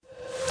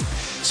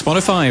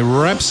Spotify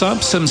wraps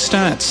up some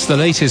stats, the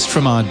latest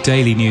from our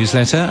daily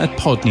newsletter at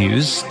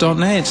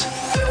podnews.net.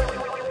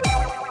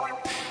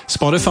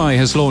 Spotify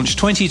has launched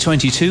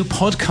 2022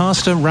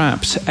 Podcaster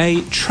Wrapped,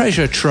 a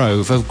treasure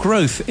trove of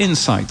growth,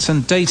 insights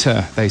and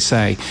data, they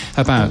say,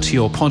 about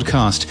your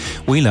podcast.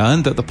 We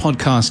learned that the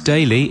Podcast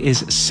Daily is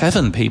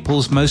 7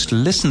 people's most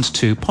listened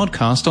to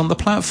podcast on the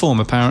platform,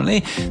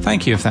 apparently.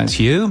 Thank you if that's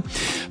you.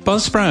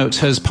 Buzzsprout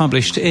has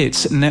published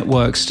its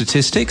network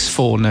statistics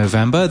for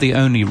November, the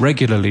only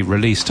regularly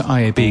released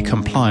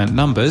IAB-compliant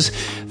numbers.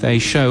 They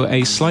show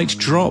a slight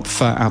drop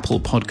for Apple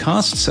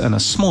Podcasts and a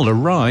smaller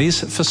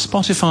rise for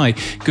Spotify.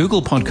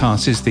 Google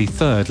Podcasts is the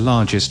 3rd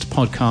largest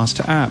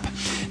podcast app.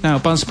 Now,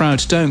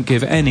 Buzzsprout don't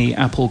give any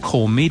Apple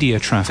core media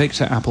traffic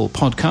to Apple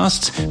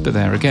Podcasts, but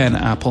there again,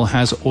 Apple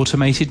has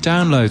automated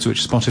downloads,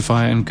 which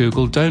Spotify and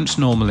Google don't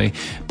normally.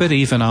 But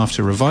even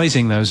after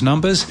revising those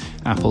numbers,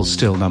 Apple's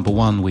still number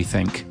 1, we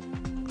think.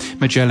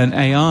 Magellan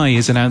AI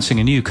is announcing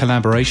a new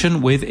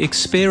collaboration with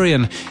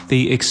Experian.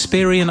 The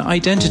Experian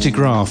Identity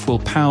Graph will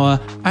power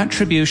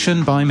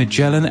attribution by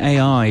Magellan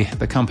AI,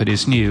 the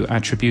company's new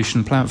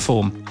attribution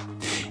platform.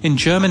 In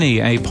Germany,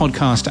 a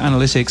podcast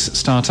analytics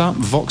startup,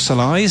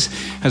 Voxelize,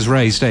 has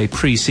raised a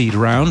pre-seed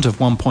round of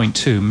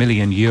 €1.2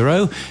 million.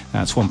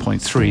 That's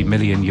 $1.3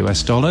 million.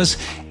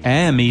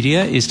 Air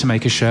Media is to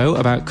make a show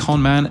about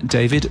conman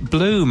David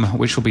Bloom,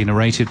 which will be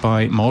narrated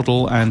by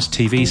model and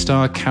TV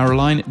star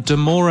Caroline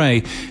D'Amore,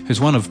 who's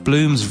one of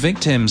Bloom's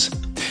victims.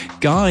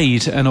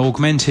 Guide an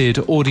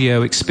augmented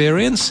audio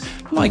experience,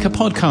 like a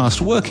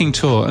podcast, working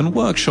tour and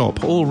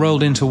workshop, all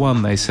rolled into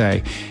one, they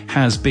say,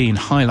 has been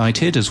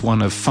highlighted as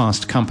one of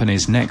Fast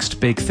Company's next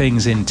big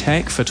things in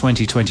tech for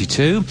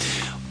 2022.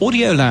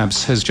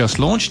 Audiolabs has just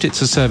launched.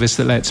 It's a service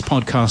that lets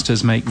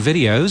podcasters make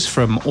videos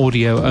from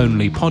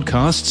audio-only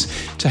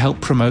podcasts to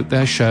help promote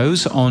their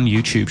shows on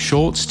YouTube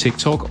Shorts,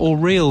 TikTok or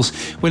Reels.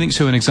 We're linked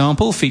to an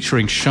example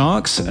featuring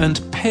sharks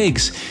and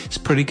pigs. It's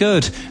pretty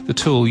good. The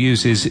tool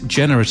uses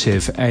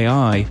generative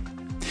AI.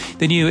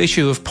 The new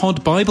issue of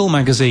Pod Bible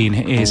magazine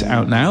is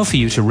out now for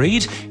you to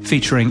read,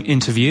 featuring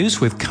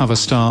interviews with cover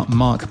star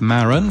Mark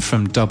Maron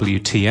from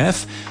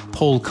WTF.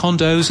 Paul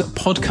Condo's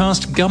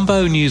Podcast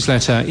Gumbo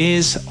newsletter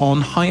is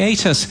on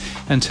hiatus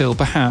until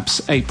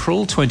perhaps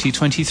April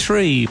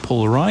 2023,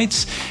 Paul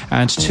writes.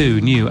 And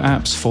 2 new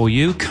apps for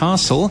you.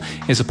 Castle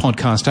is a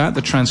podcast app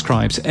that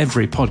transcribes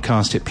every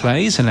podcast it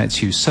plays and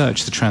lets you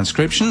search the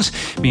transcriptions.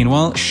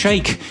 Meanwhile,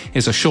 Shake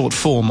is a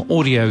short-form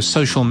audio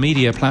social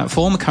media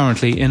platform,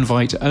 currently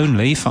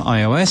invite-only for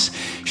iOS,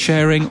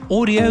 sharing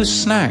audio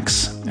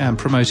snacks and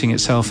promoting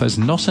itself as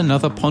not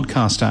another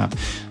podcast app.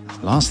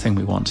 Last thing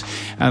we want.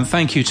 And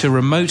thank you to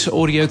remote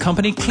audio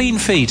company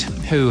CleanFeed,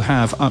 who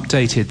have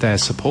updated their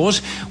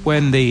support.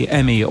 When the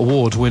Emmy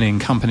award-winning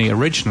company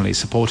originally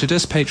supported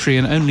us,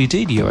 Patreon only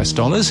did US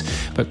dollars,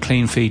 but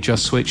CleanFeed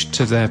just switched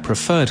to their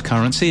preferred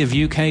currency of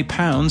UK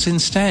pounds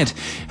instead.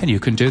 And you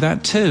can do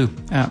that too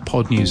at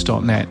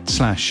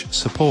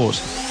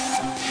podnews.net/support.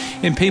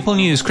 In People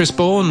News, Chris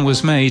Bourne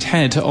was made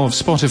head of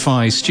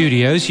Spotify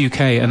Studios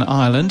UK and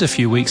Ireland a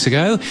few weeks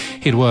ago.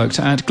 He'd worked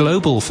at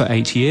Global for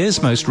 8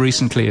 years, most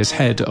recently as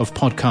head of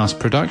podcast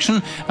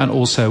production, and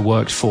also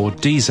worked for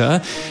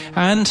Deezer.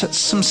 And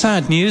some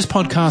sad news,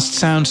 podcast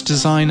sound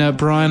designer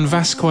Brian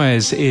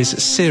Vasquez is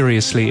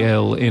seriously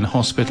ill in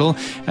hospital.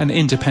 An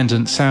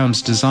independent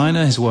sound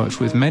designer has worked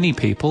with many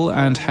people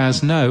and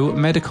has no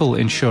medical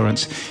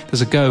insurance.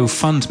 There's a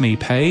GoFundMe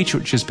page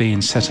which has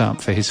been set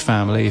up for his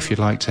family if you'd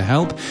like to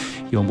help.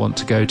 You'll want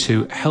to go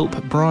to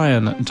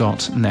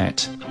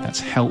helpbrian.net.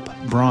 That's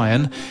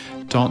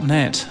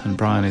helpbrian.net, and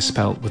Brian is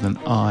spelt with an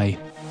I.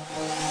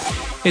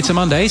 It's a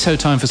Monday, so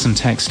time for some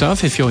tech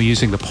stuff. If you're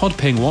using the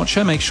Podping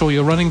Watcher, make sure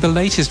you're running the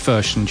latest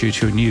version due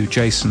to a new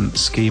JSON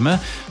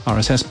schema.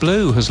 RSS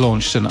Blue has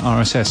launched an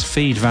RSS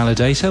feed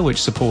validator,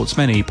 which supports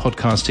many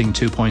Podcasting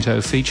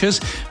 2.0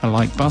 features. And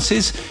like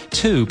buses,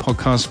 2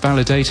 podcast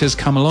validators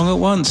come along at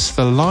once.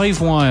 The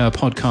Livewire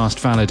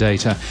podcast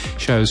validator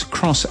shows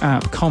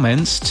cross-app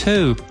comments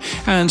too.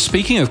 And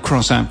speaking of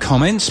cross-app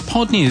comments,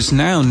 Podnews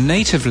now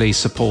natively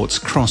supports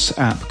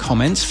cross-app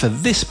comments for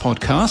this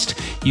podcast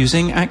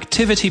using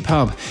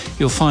ActivityPub.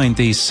 You'll find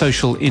the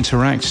social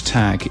interact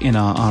tag in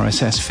our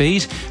RSS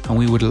feed, and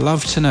we would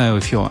love to know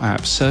if your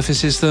app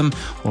surfaces them,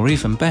 or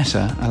even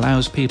better,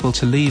 allows people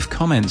to leave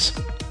comments.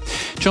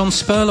 John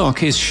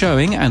Spurlock is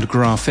showing and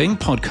graphing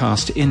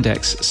podcast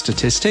index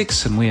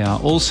statistics, and we are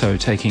also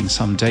taking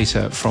some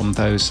data from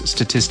those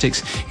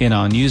statistics in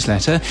our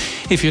newsletter.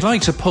 If you'd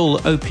like to pull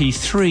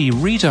OP3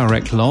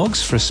 redirect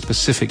logs for a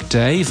specific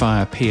day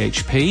via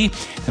PHP,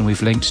 then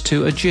we've linked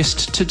to a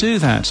gist to do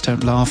that.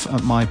 Don't laugh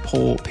at my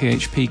poor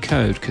PHP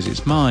code, because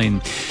it's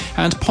mine.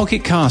 And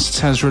Pocket Casts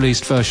has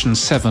released version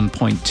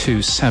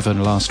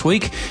 7.27 last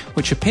week,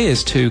 which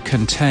appears to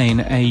contain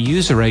a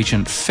user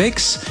agent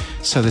fix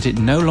so that it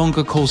no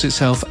longer calls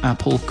itself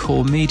Apple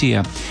Core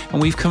Media.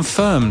 And we've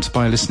confirmed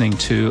by listening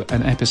to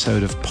an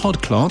episode of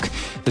Podclock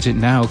that it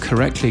now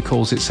correctly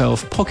calls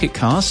itself Pocket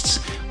Casts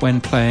when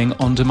playing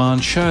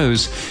on-demand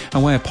shows.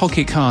 And where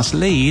Pocket Cast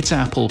leads,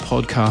 Apple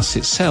Podcasts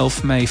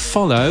itself may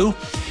follow,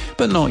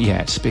 but not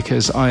yet,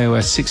 because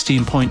iOS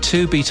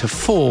 16.2 Beta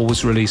 4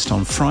 was released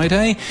on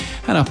Friday,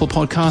 and Apple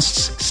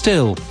Podcasts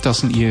still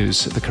doesn't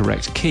use the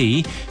correct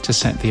key to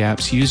set the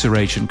app's user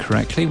agent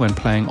correctly when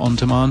playing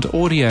on-demand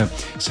audio,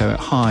 so it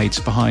hides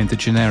behind the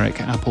generic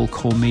Apple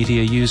Core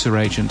Media user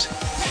agent.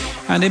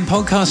 And in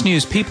podcast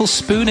news, People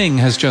Spooning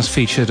has just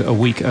featured a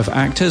week of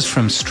actors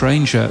from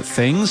Stranger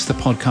Things. The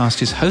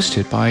podcast is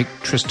hosted by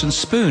Tristan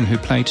Spoon, who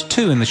played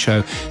 2 in the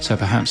show, so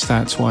perhaps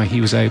that's why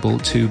he was able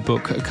to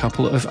book a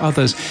couple of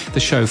others. The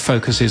show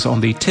focuses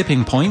on the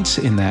tipping points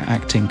in their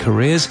acting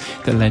careers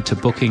that led to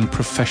booking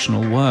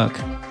professional work.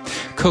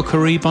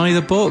 Cookery by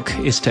the Book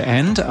is to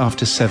end.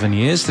 After 7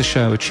 years, the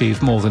show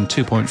achieved more than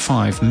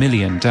 2.5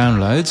 million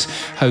downloads.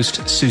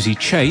 Host Susie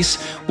Chase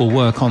will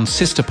work on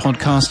sister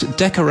podcast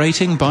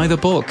Decorating by the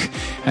Book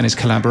and is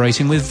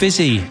collaborating with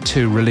Vizzy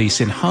to release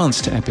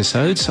enhanced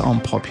episodes on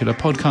popular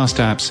podcast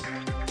apps.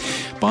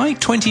 By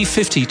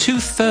 2050,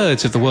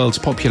 2/3 of the world's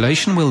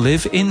population will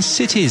live in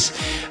cities.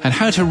 And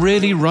how to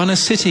really run a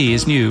city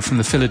is new from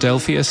the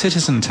Philadelphia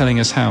Citizen, telling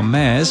us how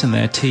mayors and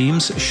their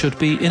teams should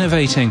be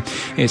innovating.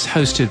 It's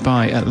hosted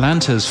by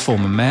Atlanta's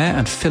former mayor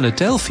and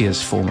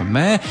Philadelphia's former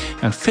mayor,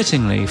 and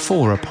fittingly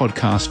for a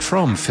podcast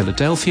from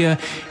Philadelphia,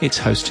 it's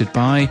hosted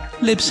by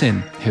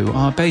Libsyn, who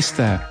are based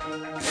there.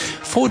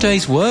 4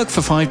 days work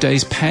for 5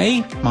 days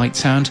pay might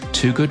sound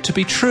too good to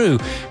be true,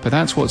 but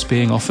that's what's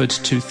being offered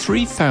to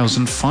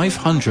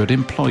 3,500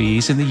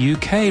 employees in the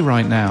UK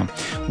right now.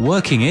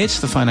 Working It,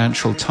 the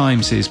Financial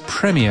Times'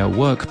 premier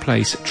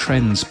workplace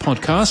trends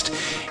podcast,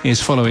 is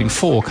following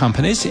 4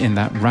 companies in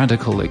that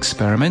radical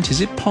experiment.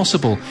 Is it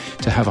possible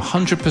to have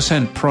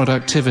 100%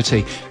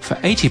 productivity for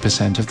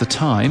 80% of the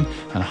time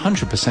and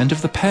 100%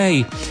 of the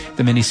pay?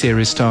 The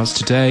miniseries starts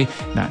today.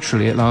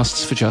 Naturally, it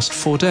lasts for just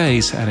 4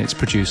 days, and it's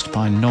produced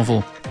by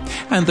Novel.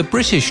 And the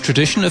British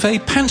tradition of a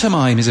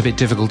pantomime is a bit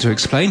difficult to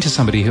explain to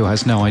somebody who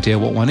has no idea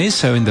what one is.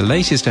 So in the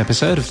latest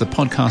episode of the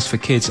Podcast for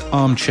Kids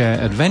Armchair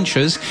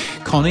Adventures,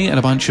 Connie and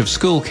a bunch of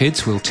school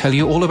kids will tell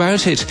you all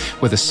about it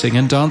with a sing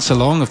and dance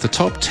along of the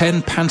top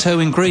 10 panto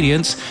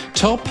ingredients,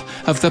 top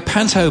of the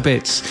panto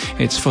bits.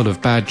 It's full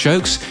of bad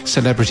jokes,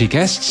 celebrity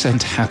guests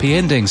and happy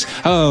endings.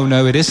 Oh,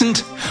 no, it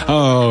isn't.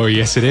 Oh,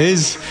 yes, it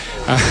is.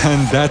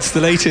 And that's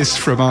the latest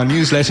from our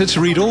newsletter.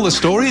 To read all the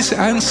stories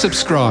and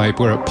subscribe,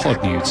 we're at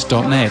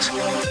podnews.net.